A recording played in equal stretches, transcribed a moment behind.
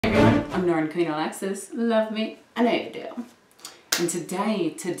I'm Egoqueenalexis, love me, I know you do. And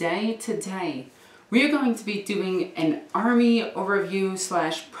today, we are going to be doing an army overview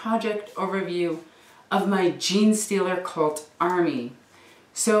 / project overview of my Genestealer cult army.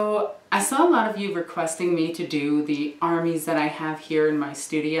 So I saw a lot of you requesting me to do the armies that I have here in my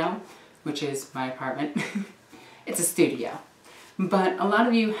studio, which is my apartment. It's a studio. But a lot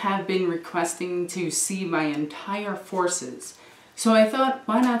of you have been requesting to see my entire forces. So I thought,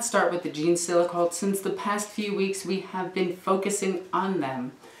 why not start with the Genestealer cult, since the past few weeks we have been focusing on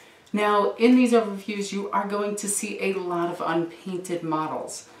them. Now, in these overviews, you are going to see a lot of unpainted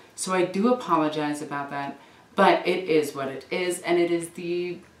models. So I do apologize about that, but it is what it is, and it is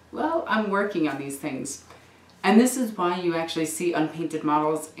well, I'm working on these things. And this is why you actually see unpainted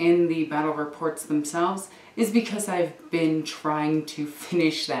models in the battle reports themselves, is because I've been trying to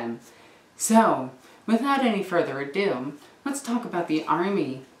finish them. So, without any further ado, let's talk about the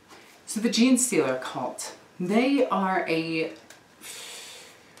army. So the Genestealer cult, they are a...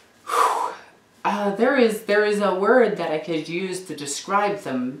 there is a word that I could use to describe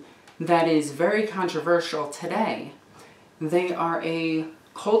them that is very controversial today. They are a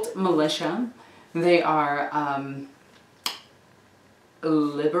cult militia. They are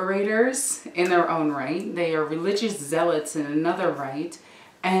liberators in their own right. They are religious zealots in another right.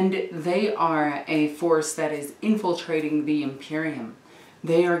 And they are a force that is infiltrating the Imperium.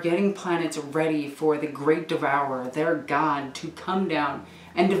 They are getting planets ready for the Great Devourer, their god, to come down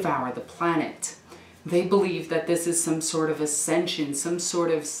and devour the planet. They believe that this is some sort of ascension, some sort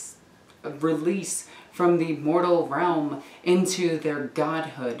of release from the mortal realm into their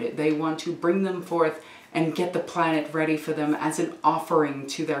godhood. They want to bring them forth and get the planet ready for them as an offering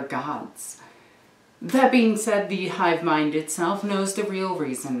to their gods. That being said, the hive mind itself knows the real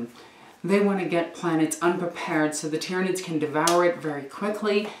reason. They want to get planets unprepared so the Tyranids can devour it very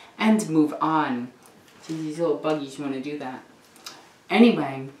quickly and move on. So these little buggies want to do that.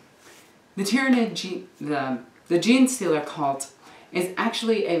 Anyway, the Genestealer cult is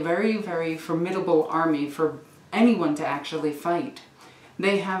actually a very, very formidable army for anyone to actually fight.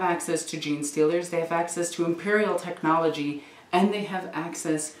 They have access to Genestealers, they have access to Imperial technology, and they have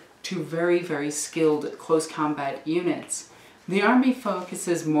access to very, very skilled close combat units. The army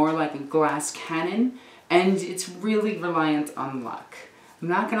focuses more like a glass cannon, and it's really reliant on luck. I'm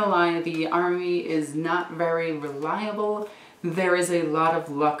not gonna lie, the army is not very reliable. There is a lot of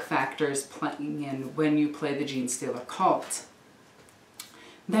luck factors playing in when you play the Genestealer cult.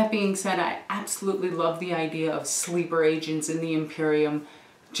 That being said, I absolutely love the idea of sleeper agents in the Imperium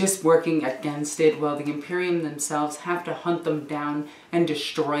just working against it, while the Imperium themselves have to hunt them down and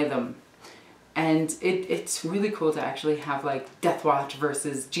destroy them. And it's really cool to actually have like Deathwatch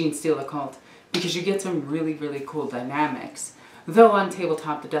versus Genestealer cult, because you get some really, really cool dynamics. Though on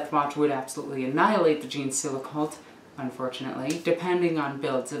tabletop, the Deathwatch would absolutely annihilate the Genestealer cult, unfortunately, depending on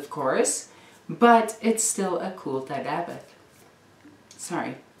builds, of course, but it's still a cool dynamic.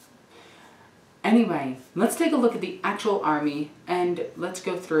 Sorry. Anyway, let's take a look at the actual army, and let's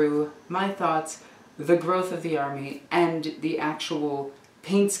go through my thoughts, the growth of the army, and the actual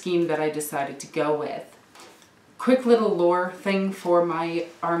paint scheme that I decided to go with. Quick little lore thing for my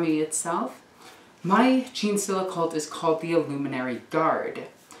army itself. My Genestealer cult is called the Illuminary Guard.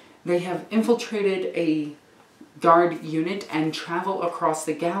 They have infiltrated a guard unit and travel across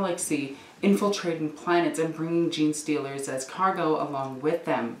the galaxy, infiltrating planets and bringing Genestealers as cargo along with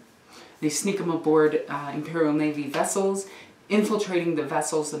them. They sneak them aboard Imperial Navy vessels, infiltrating the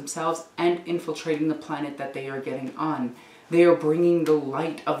vessels themselves and infiltrating the planet that they are getting on. They are bringing the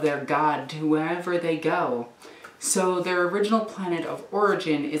light of their god to wherever they go. So their original planet of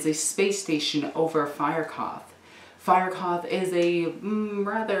origin is a space station over Firekoth. Firekoth is a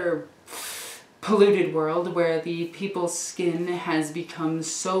rather polluted world where the people's skin has become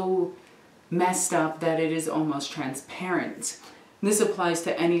so messed up that it is almost transparent. This applies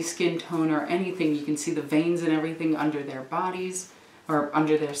to any skin tone or anything. You can see the veins and everything under their bodies, or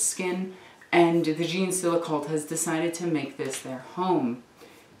under their skin, and the Genestealer cult has decided to make this their home.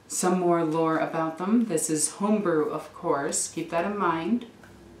 Some more lore about them. This is homebrew, of course. Keep that in mind.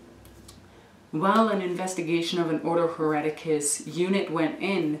 While an investigation of an Ordo Hereticus unit went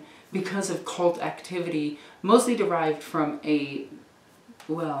in because of cult activity, mostly derived from a,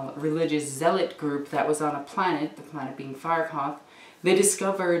 well, religious zealot group that was on a planet, the planet being Firekoth, they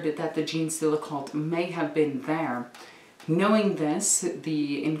discovered that the Genestealer cult may have been there. Knowing this,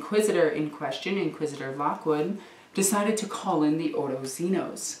 the Inquisitor in question, Inquisitor Lockwood, decided to call in the Ordo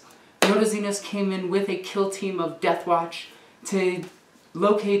Xenos. The Ordo Xenos came in with a kill team of Deathwatch to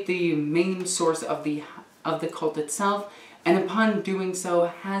locate the main source of the cult itself and upon doing so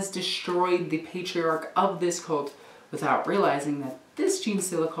has destroyed the patriarch of this cult without realizing that this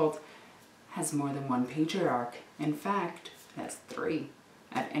Genestealer cult has more than one patriarch. In fact, it has 3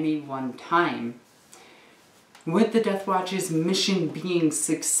 at any one time. With the Deathwatch's mission being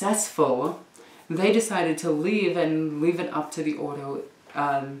successful, they decided to leave and leave it up to the Ordo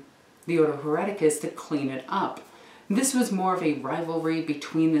Hereticus to clean it up. This was more of a rivalry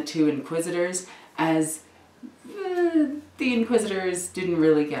between the 2 Inquisitors, as the Inquisitors didn't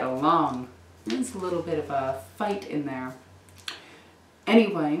really get along. There's a little bit of a fight in there.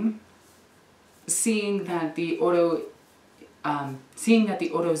 Anyway, seeing that the Ordo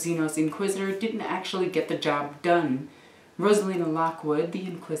Xenos Inquisitor didn't actually get the job done, Rosalina Lockwood, the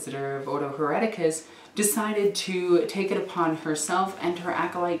Inquisitor of Ordo Hereticus, decided to take it upon herself and her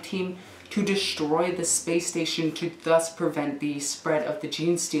acolyte team to destroy the space station to thus prevent the spread of the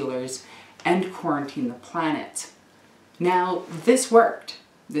Genestealers and quarantine the planet. Now, this worked.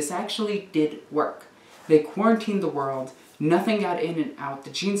 This actually did work. They quarantined the world, nothing got in and out, the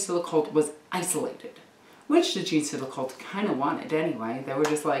Genestealer cult was isolated. Which the Genestealer cult kind of wanted anyway. They were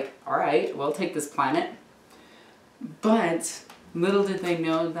just like, alright, we'll take this planet. But little did they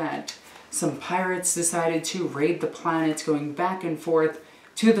know that some pirates decided to raid the planet, going back and forth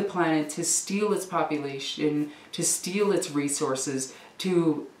to the planet to steal its population, to steal its resources,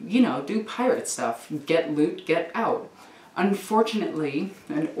 to, you know, do pirate stuff, get loot, get out. Unfortunately,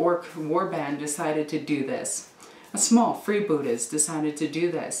 an orc warband decided to do this. A small freebooters decided to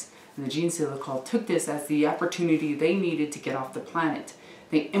do this, and the Genestealer cult took this as the opportunity they needed to get off the planet.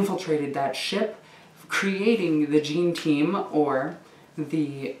 They infiltrated that ship, creating the Gene Team, or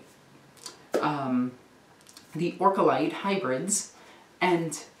the Orkolite hybrids,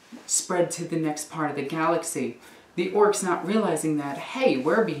 and spread to the next part of the galaxy. The Orks, not realizing that, hey,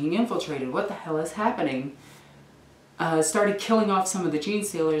 we're being infiltrated, what the hell is happening? Started killing off some of the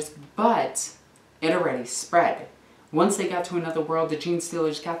Genestealers, but it already spread. Once they got to another world, the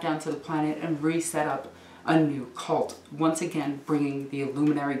Genestealers got down to the planet and reset up a new cult, once again bringing the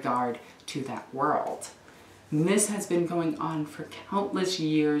Illuminary Guard to that world. And this has been going on for countless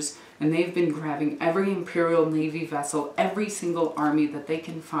years, and they've been grabbing every Imperial Navy vessel, every single army that they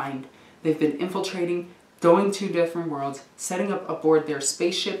can find. They've been infiltrating, going to different worlds, setting up aboard their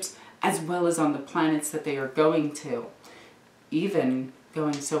spaceships, as well as on the planets that they are going to. Even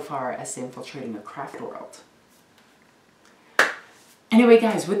going so far as to infiltrating a craft world. Anyway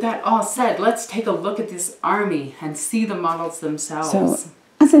guys, with that all said, let's take a look at this army and see the models themselves. So,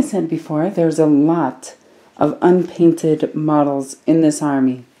 as I said before, there's a lot of unpainted models in this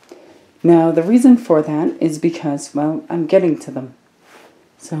army. Now, the reason for that is because, well, I'm getting to them.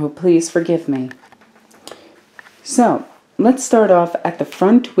 So please forgive me. So, let's start off at the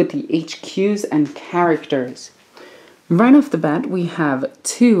front with the HQs and characters. Right off the bat, we have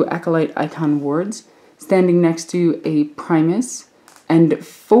 2 Acolyte Icon wards standing next to a Primus and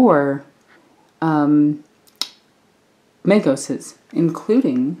 4 Magoses,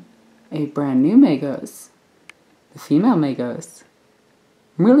 including a brand new Magos, the female Magos.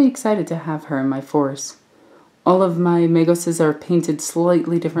 I'm really excited to have her in my force. All of my Magoses are painted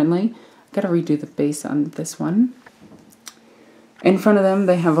slightly differently. I've got to redo the base on this one. In front of them,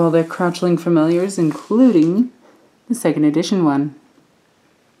 they have all their Crouchling familiars, including the 2nd edition one.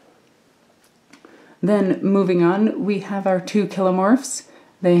 Then, moving on, we have our 2 Kilomorphs.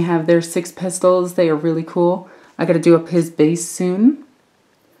 They have their 6 pistols. They are really cool. I got to do up his base soon.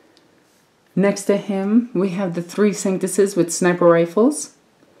 Next to him, we have the 3 Sanctuses with sniper rifles.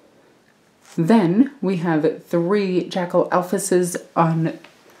 Then, we have 3 Jackal Alphuses on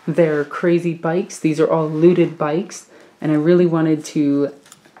their crazy bikes. These are all looted bikes. And I really wanted to,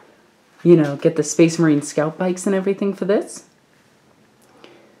 you know, get the Space Marine Scout bikes and everything for this.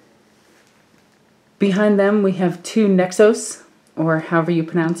 Behind them, we have 2 Nexos, or however you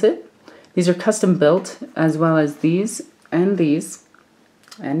pronounce it. These are custom built, as well as these, and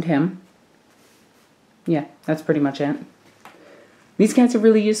him. Yeah, that's pretty much it. These guys are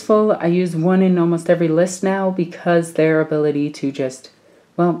really useful. I use one in almost every list now because their ability to just,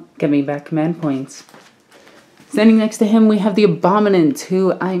 well, get me back command points. Standing next to him, we have the Abominant,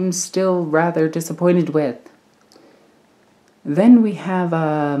 who I'm still rather disappointed with. Then we have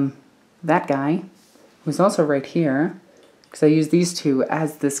that guy, who's also right here, because I use these 2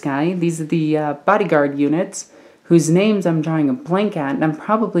 as this guy. These are the bodyguard units, whose names I'm drawing a blank at, and I'm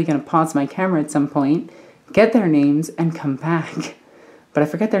probably going to pause my camera at some point, get their names, and come back. But I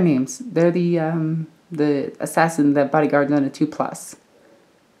forget their names. They're the assassin, the bodyguard on a 2+.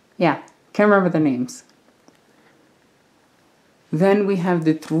 Yeah, can't remember their names. Then we have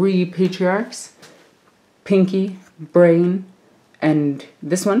the 3 Patriarchs, Pinky, Brain, and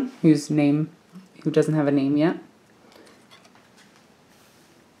this one, who doesn't have a name yet.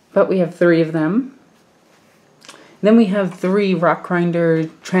 But we have 3 of them. Then we have 3 Rock Grinder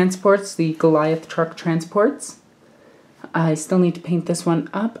transports, the Goliath truck transports. I still need to paint this one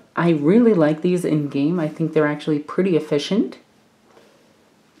up. I really like these in game. I think they're actually pretty efficient.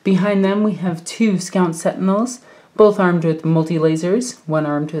 Behind them we have 2 Scout Sentinels, both armed with multi-lasers, one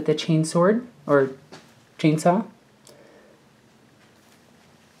armed with a chainsword, or chainsaw.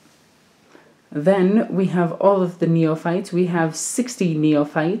 Then we have all of the neophytes. We have 60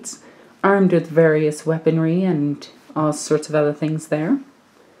 neophytes, armed with various weaponry and all sorts of other things there.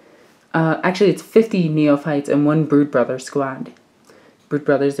 Actually, it's 50 neophytes and 1 Brood Brother squad. Brood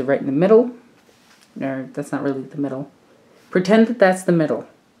Brothers are right in the middle. Or, that's not really the middle. Pretend that that's the middle.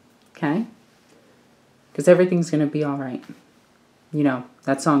 Okay? Because everything's going to be alright. You know,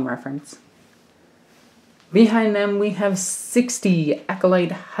 that song reference. Behind them, we have 60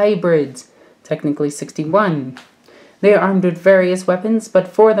 Acolyte Hybrids. Technically 61. They are armed with various weapons, but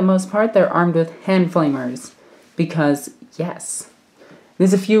for the most part, they're armed with hand flamers. Because, yes.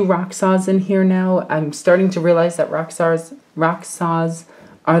 There's a few rock saws in here now. I'm starting to realize that rock saws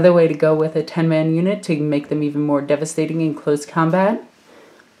are the way to go with a 10-man unit to make them even more devastating in close combat.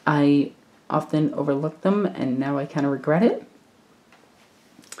 I often overlook them, and now I kind of regret it.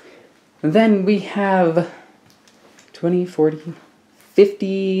 Then we have 20, 40,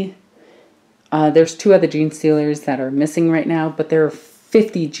 50... there's 2 other Genestealers that are missing right now, but there are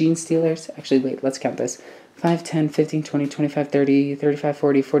 50 Genestealers. Actually, wait, let's count this. 5, 10, 15, 20, 25, 30, 35,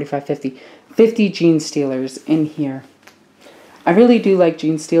 40, 45, 50. 50 Genestealers in here. I really do like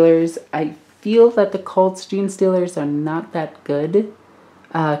Genestealers. I feel that the Cult's Genestealers are not that good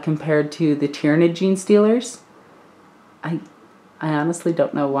compared to the Tyranid Genestealers. I honestly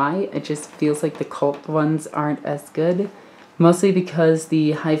don't know why. It just feels like the Cult ones aren't as good. Mostly because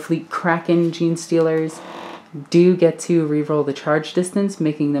the High Fleet Kraken Genestealers do get to reroll the charge distance,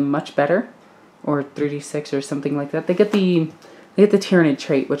 making them much better. Or 3d6 or something like that. They get the Tyranid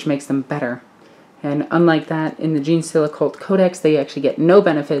trait, which makes them better. And unlike that, in the Genestealer Cult Codex, they actually get no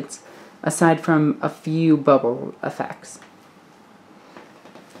benefits, aside from a few bubble effects.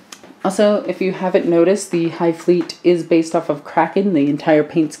 Also, if you haven't noticed, the High Fleet is based off of Kraken. The entire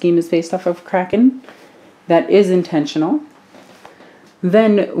paint scheme is based off of Kraken. That is intentional.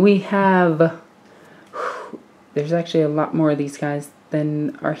 Then we have... There's actually a lot more of these guys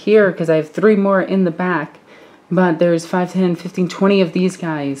than are here, because I have 3 more in the back. But there's 5, 10, 15, 20 of these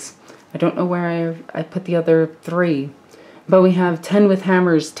guys. I don't know where I put the other 3. But we have 10 with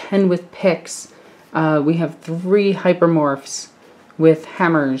hammers, 10 with picks. We have 3 hypermorphs with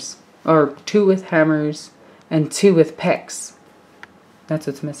hammers. Or 2 with hammers and 2 with picks. That's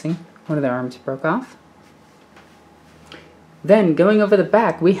what's missing. One of their arms broke off. Then, going over the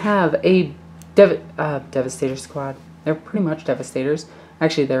back, we have a Devastator squad. They're pretty much Devastators.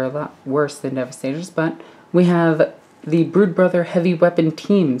 Actually, they're a lot worse than Devastators, but we have the Brood Brother heavy weapon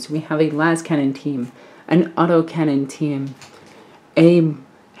teams. We have a las cannon team, an autocannon team, a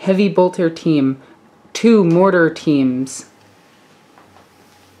heavy bolter team, 2 mortar teams.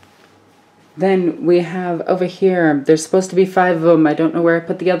 Then we have over here, there's supposed to be 5 of them. I don't know where I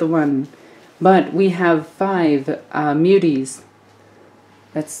put the other one. But we have 5 muties.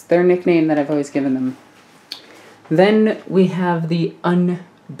 That's their nickname that I've always given them. Then we have the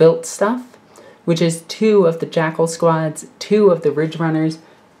unbuilt stuff, which is 2 of the Jackal squads, 2 of the Ridge Runners,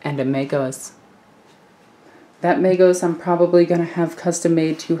 and a Magos. That Magos I'm probably going to have custom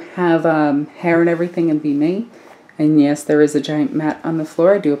made to have hair and everything and be me. And yes, there is a giant mat on the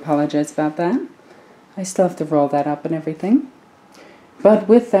floor. I do apologize about that. I still have to roll that up and everything. But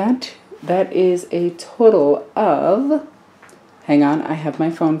with that, that is a total of... Hang on, I have my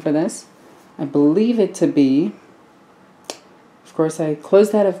phone for this. I believe it to be... Of course, I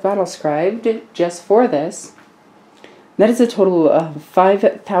closed out of Battlescribed just for this. That is a total of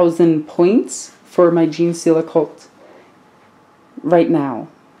 5,000 points for my Genestealer cult right now.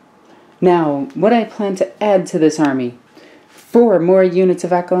 Now, what I plan to add to this army: 4 more units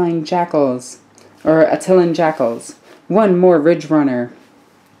of Aquiline Jackals, or Attilan Jackals, 1 more Ridge Runner.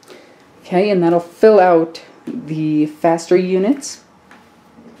 Okay, and that'll fill out the faster units.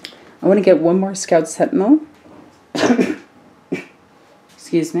 I want to get 1 more Scout Sentinel.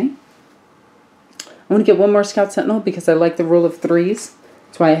 Excuse me. I want to get 1 more Scout Sentinel because I like the rule of 3s.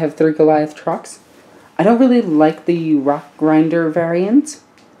 That's why I have 3 Goliath trucks. I don't really like the Rock Grinder variant.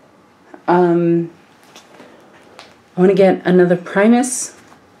 I want to get another Primus,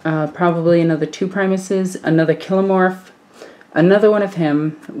 probably another 2 Primuses, another Kilomorph, another one of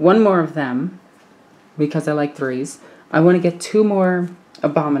him, 1 more of them, because I like 3s. I want to get 2 more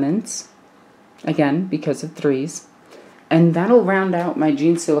Abominants, again, because of 3s. And that'll round out my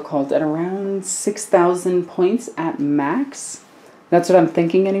Genestealer cult at around 6,000 points at max. That's what I'm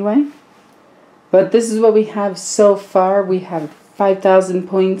thinking anyway. But this is what we have so far. We have 5,000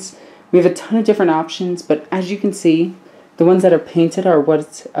 points. We have a ton of different options, but as you can see, the ones that are painted are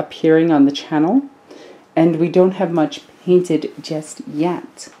what's appearing on the channel. And we don't have much painted just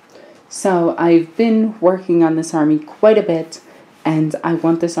yet. So I've been working on this army quite a bit, and I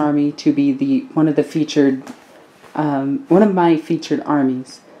want this army to be one of my featured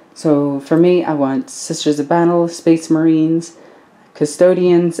armies. So for me, I want Sisters of Battle, Space Marines,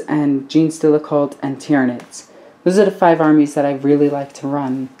 Custodians, and Genestealer Cult, and Tyranids. Those are the 5 armies that I really like to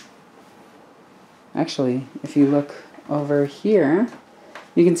run. Actually, if you look over here,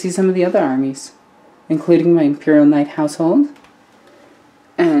 you can see some of the other armies, including my Imperial Knight household,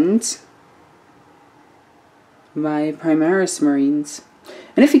 and my Primaris Marines.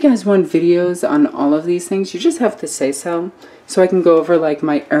 And if you guys want videos on all of these things, you just have to say so. So I can go over like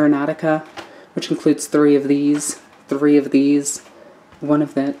my Aeronautica, which includes 3 of these, 3 of these, 1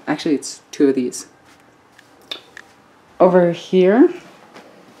 of that. Actually, it's 2 of these. Over here,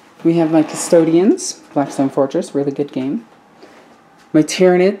 we have my Custodians, Blackstone Fortress, really good game. My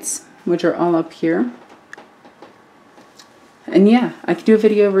Tyranids, which are all up here. And yeah, I could do a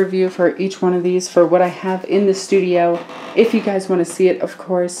video review for each one of these for what I have in the studio. If you guys want to see it, of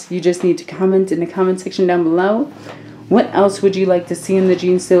course, you just need to comment in the comment section down below. What else would you like to see in the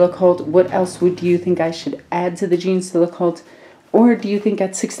Genestealer cult? What else would you think I should add to the Genestealer cult? Or do you think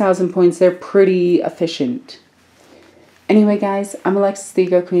at 6,000 points they're pretty efficient? Anyway, guys, I'm Alexis the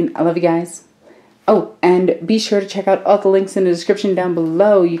Ego Queen. I love you guys. Oh, and be sure to check out all the links in the description down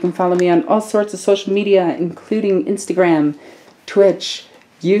below. You can follow me on all sorts of social media, including Instagram, Twitch,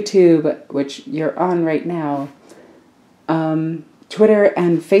 YouTube, which you're on right now, Twitter,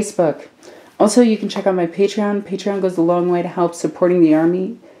 and Facebook. Also, you can check out my Patreon. Patreon goes a long way to help supporting the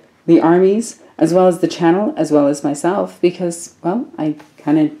armies, as well as the channel, as well as myself, because, well, I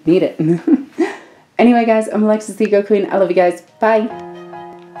kind of need it. Anyway, guys, I'm Alexis the Ego Queen. I love you guys. Bye.